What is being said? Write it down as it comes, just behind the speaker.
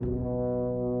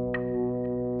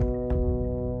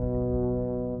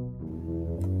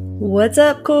What's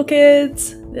up, cool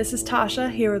kids? This is Tasha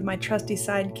here with my trusty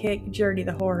sidekick, Journey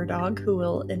the Horror Dog, who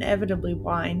will inevitably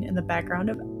whine in the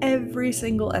background of every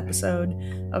single episode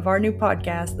of our new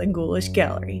podcast, The Ghoulish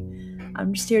Gallery.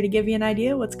 I'm just here to give you an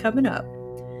idea what's coming up.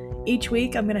 Each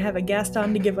week, I'm going to have a guest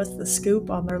on to give us the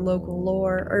scoop on their local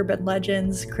lore, urban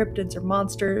legends, cryptids or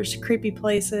monsters, creepy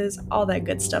places, all that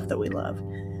good stuff that we love.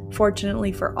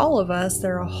 Fortunately for all of us,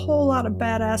 there are a whole lot of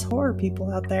badass horror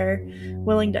people out there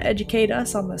willing to educate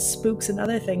us on the spooks and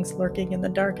other things lurking in the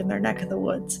dark in their neck of the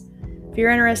woods. If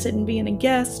you're interested in being a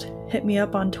guest, hit me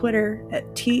up on Twitter at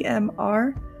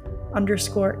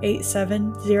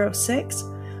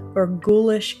TMR_8706 or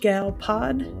Ghoulish Gal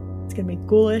Pod. It's going to be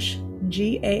Ghoulish,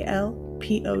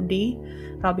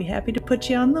 GALPOD. I'll be happy to put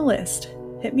you on the list.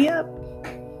 Hit me up.